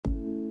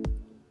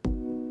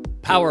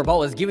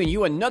Powerball is giving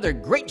you another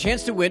great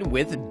chance to win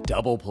with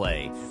Double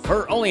Play.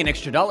 For only an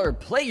extra $1,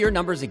 play your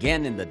numbers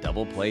again in the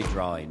Double Play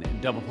drawing.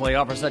 Double Play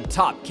offers a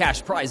top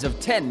cash prize of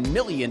 $10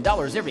 million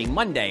every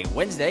Monday,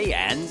 Wednesday,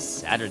 and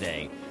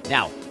Saturday.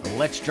 Now,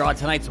 let's draw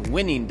tonight's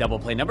winning Double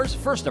Play numbers.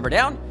 First number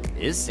down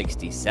is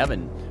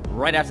 67.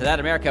 Right after that,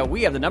 America,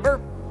 we have the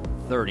number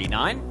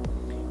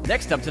 39.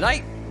 Next up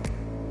tonight,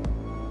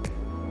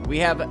 we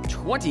have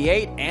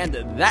 28, and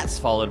that's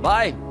followed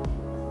by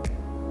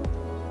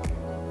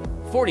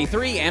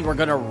 43, and we're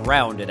going to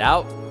round it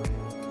out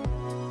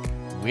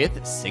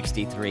with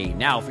 63.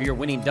 Now for your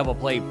winning Double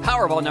Play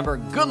Powerball number.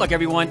 Good luck,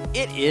 everyone.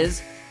 It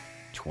is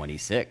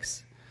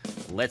 26.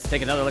 Let's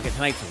take another look at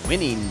tonight's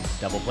winning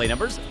Double Play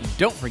numbers.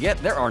 Don't forget,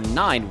 there are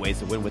 9 ways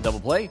to win with Double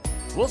Play.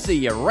 We'll see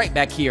you right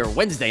back here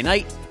Wednesday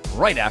night,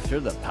 right after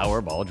the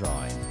Powerball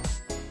drawing.